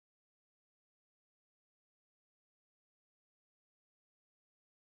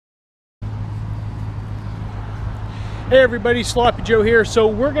Hey everybody, Sloppy Joe here. So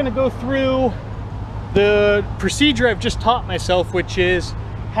we're gonna go through the procedure I've just taught myself, which is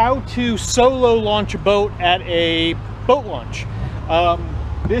how to solo launch a boat at a boat launch.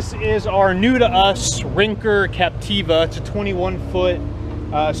 This is our new to us Rinker Captiva. It's a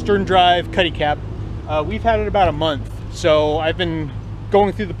 21-foot stern drive cuddy cap. We've had it about a month, so I've been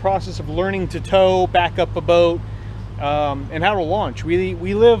going through the process of learning to tow, back up a boat, and how to launch.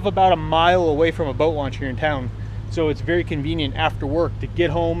 We live about a mile away from a boat launch here in town, so it's very convenient after work to get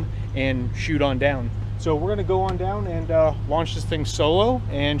home and shoot on down. So we're gonna go on down and launch this thing solo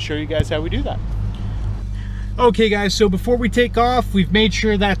and show you guys how we do that. Okay guys, so before we take off, we've made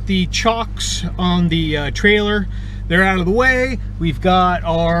sure that the chocks on the trailer, they're out of the way. We've got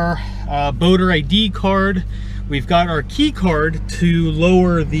our boater ID card. We've got our key card to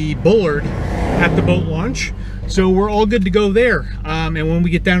lower the bollard at the boat launch. So we're all good to go there. And when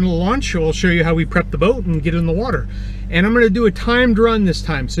we get down to the launch, I'll show you how we prep the boat and get it in the water. And I'm gonna do a timed run this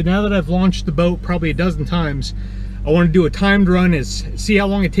time. So now that I've launched the boat probably a dozen times, I wanna do a timed run, is see how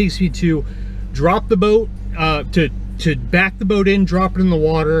long it takes me to drop the boat, to back the boat in, drop it in the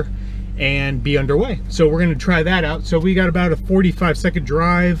water, and be underway. So we're gonna try that out. So we got about a 45-second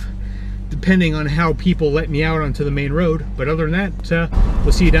drive, depending on how people let me out onto the main road. But other than that,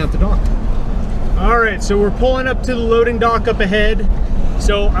 we'll see you down at the dock. All right, so we're pulling up to the loading dock up ahead.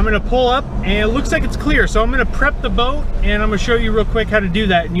 So I'm gonna pull up and it looks like it's clear. So I'm gonna prep the boat and I'm gonna show you real quick how to do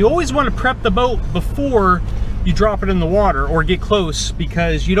that. And you always wanna prep the boat before you drop it in the water or get close,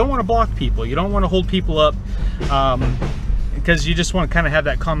 because you don't wanna block people. You don't wanna hold people up, because you just wanna kinda have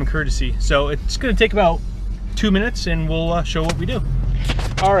that common courtesy. So it's gonna take about 2 minutes and we'll show what we do.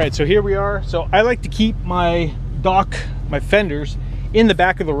 All right, so here we are. So I like to keep my dock, my fenders, in the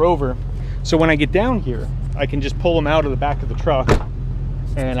back of the Rover. So when I get down here, I can just pull them out of the back of the truck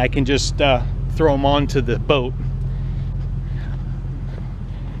and I can just throw them onto the boat.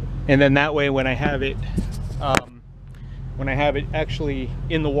 And then that way when I have it actually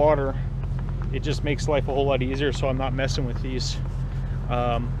in the water, it just makes life a whole lot easier, so I'm not messing with these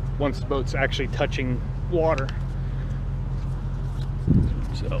once the boat's actually touching water.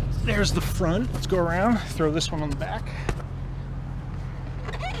 So there's the front. Let's go around, throw this one on the back.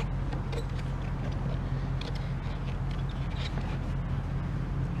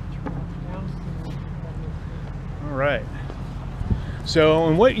 All right. So,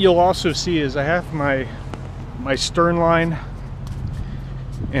 and what you'll also see is I have my stern line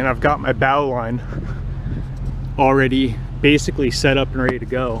and I've got my bow line already basically set up and ready to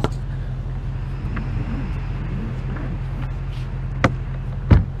go.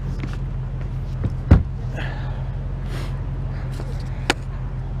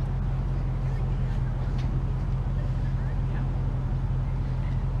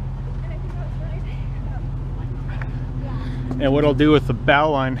 And what I'll do with the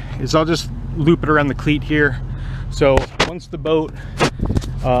bow line is I'll just loop it around the cleat here. So once the boat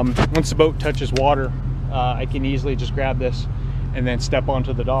touches water, I can easily just grab this and then step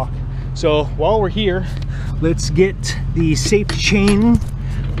onto the dock. So while we're here, let's get the safety chain.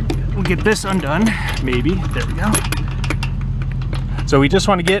 We'll get this undone, maybe. There we go. So we just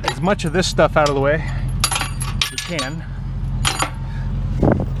want to get as much of this stuff out of the way as we can.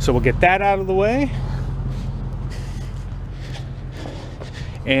 So we'll get that out of the way.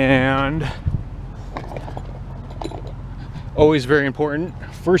 And always very important,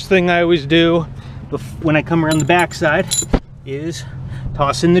 first thing I always do when I come around the backside is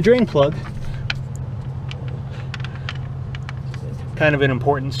toss in the drain plug. Kind of an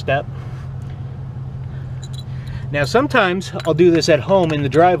important step. Now sometimes I'll do this at home in the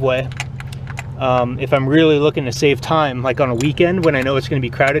driveway if I'm really looking to save time, like on a weekend when I know it's going to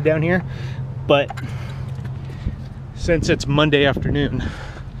be crowded down here. But since it's Monday afternoon,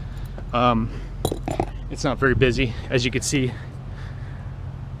 it's not very busy, as you can see.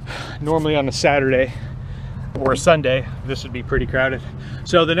 Normally on a Saturday or a Sunday, this would be pretty crowded.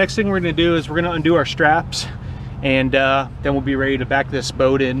 So the next thing we're going to do is we're going to undo our straps, and then we'll be ready to back this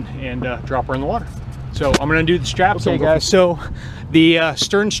boat in and drop her in the water. So I'm going to undo the straps. Okay guys, so the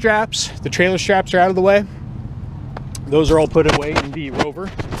stern straps, the trailer straps are out of the way. Those are all put away in the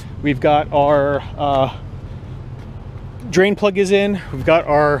Rover. We've got our drain plug is in, we've got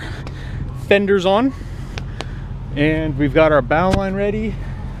our fenders on, and we've got our bow line ready.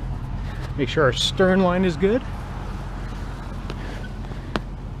 Make sure our stern line is good.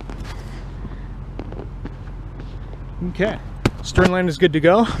 Okay, stern line is good to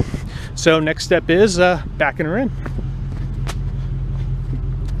go. So next step is backing her in.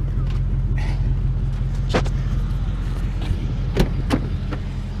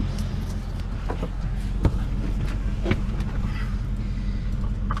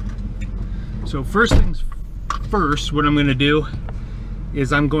 So first things first, what I'm going to do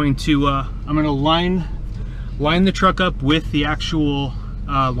is I'm going to line the truck up with the actual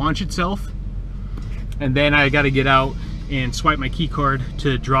launch itself, and then I got to get out and swipe my key card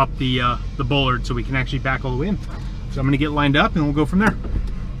to drop the bollard so we can actually back all the way in. So I'm going to get lined up and we'll go from there.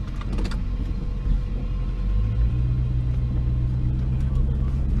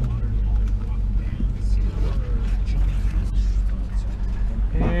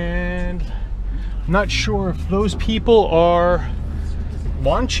 And I'm not sure if those people are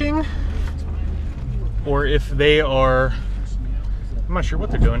launching or if they are, I'm not sure what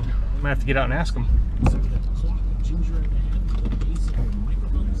they're doing. I might have to get out and ask them.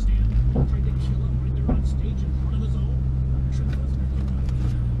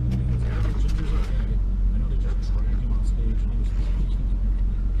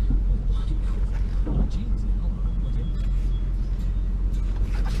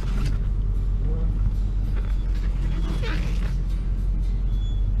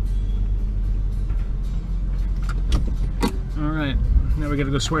 Alright, now we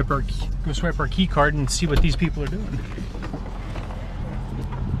gotta go swipe our key card and see what these people are doing.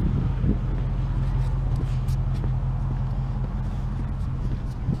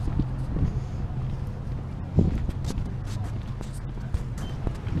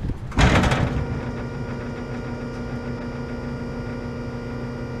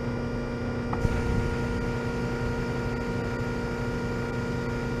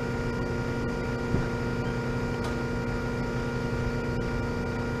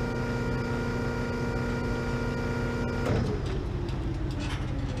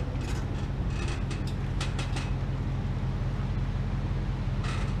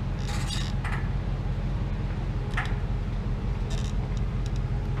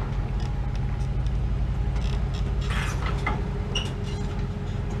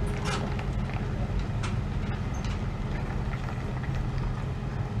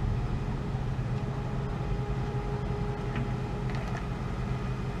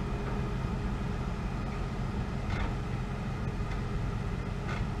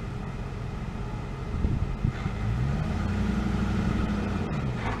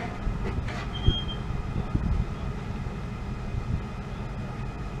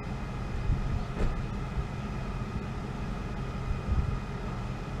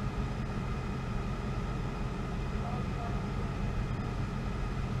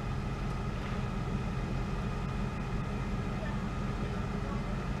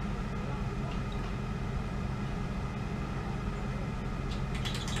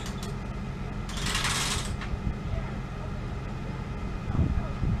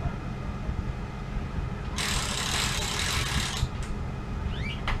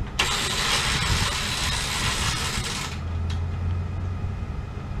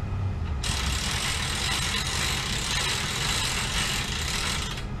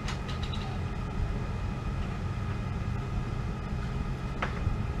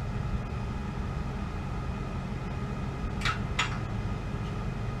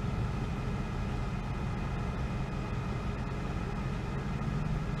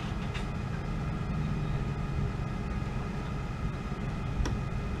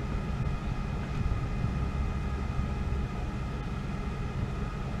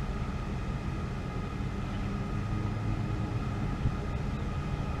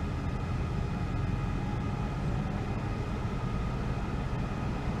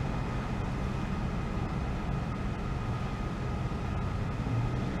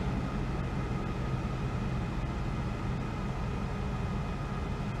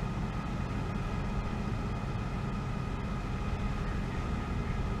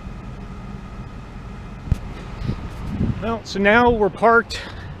 Well, so now we're parked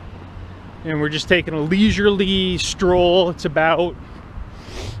and we're just taking a leisurely stroll. It's about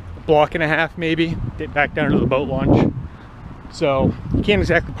a block and a half maybe, get back down to the boat launch. So you can't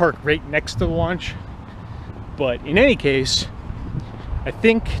exactly park right next to the launch, but in any case, I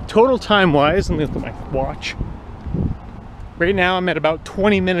think total time wise, let me look at my watch. Right now I'm at about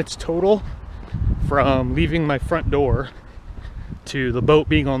 20 minutes total from leaving my front door to the boat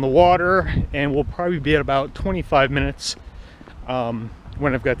being on the water, and we'll probably be at about 25 minutes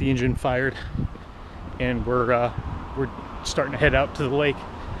when I've got the engine fired and we're starting to head out to the lake.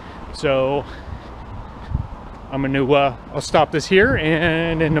 So I'm gonna I'll stop this here,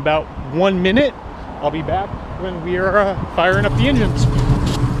 and in about 1 minute I'll be back when we are firing up the engines.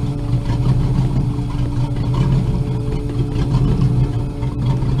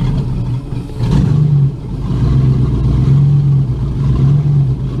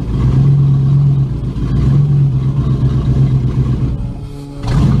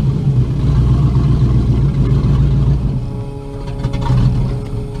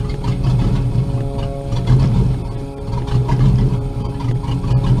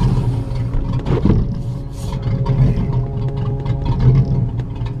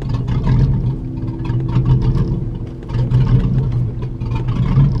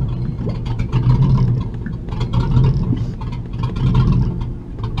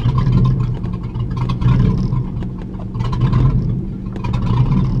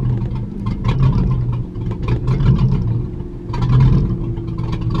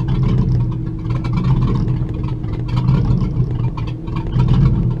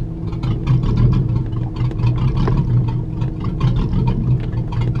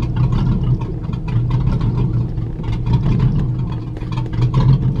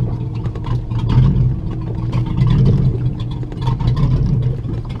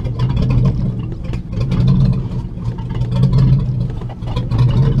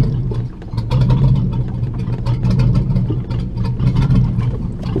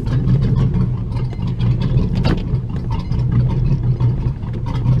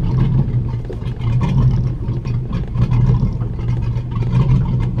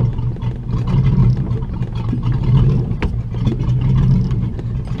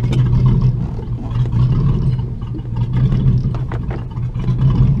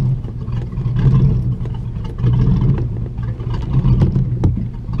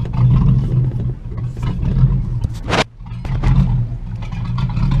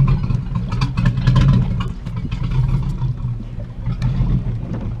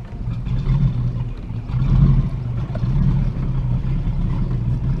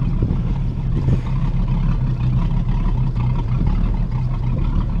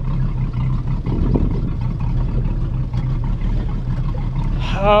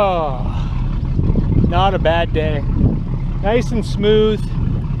 Oh, not a bad day. Nice and smooth,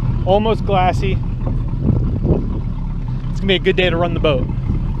 almost glassy. It's gonna be a good day to run the boat.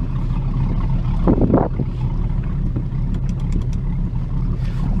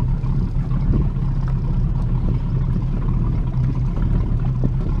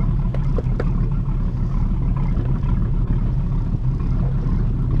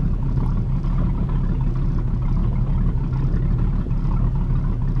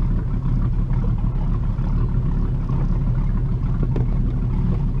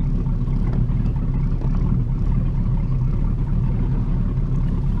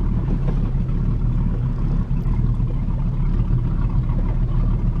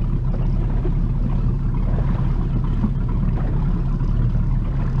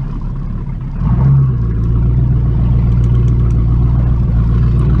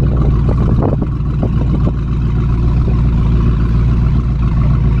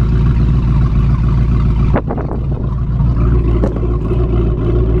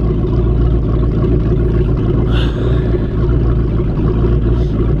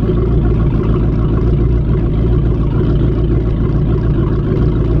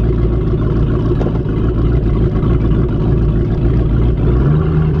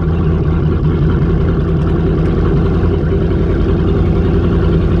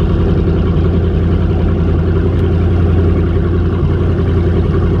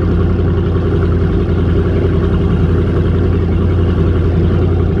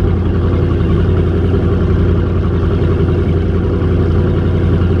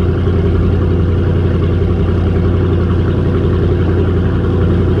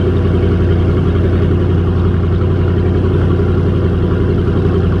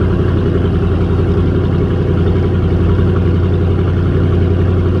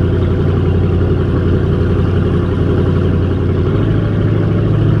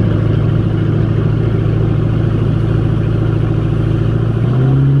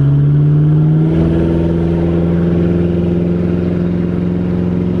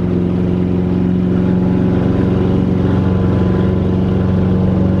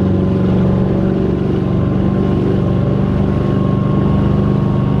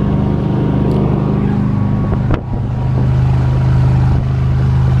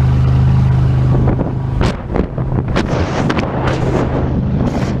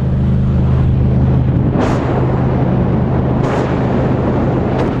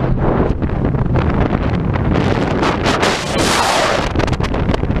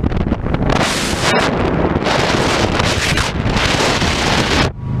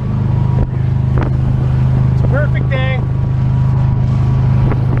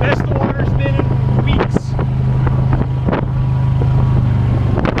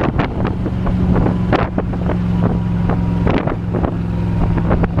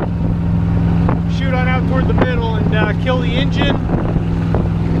 Kill the engine,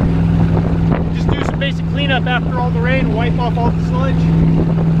 just do some basic cleanup after all the rain, wipe off all the sludge.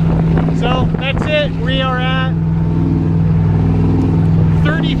 So that's it. We are at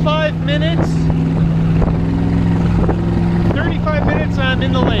 35 minutes. 35 minutes I'm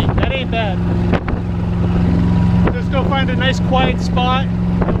in the lake. That ain't bad. Let's go find a nice quiet spot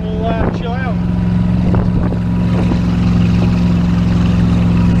and we'll chill out.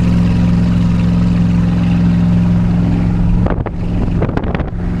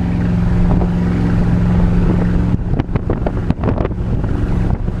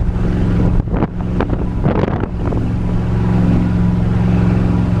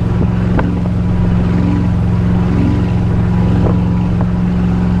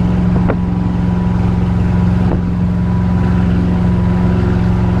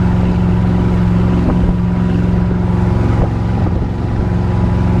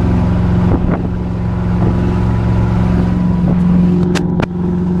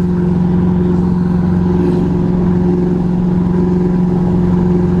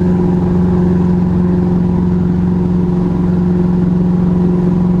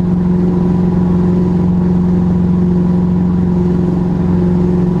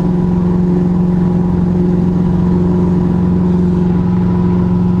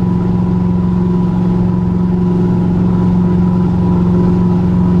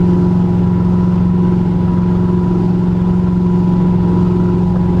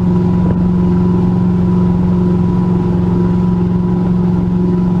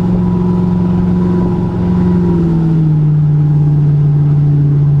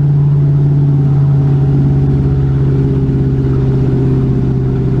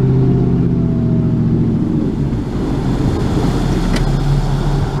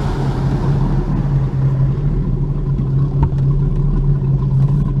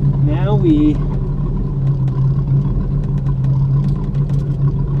 we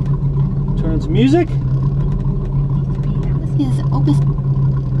turn some music.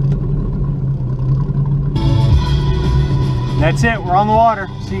 That's it, we're on the water.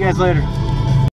 See you guys later.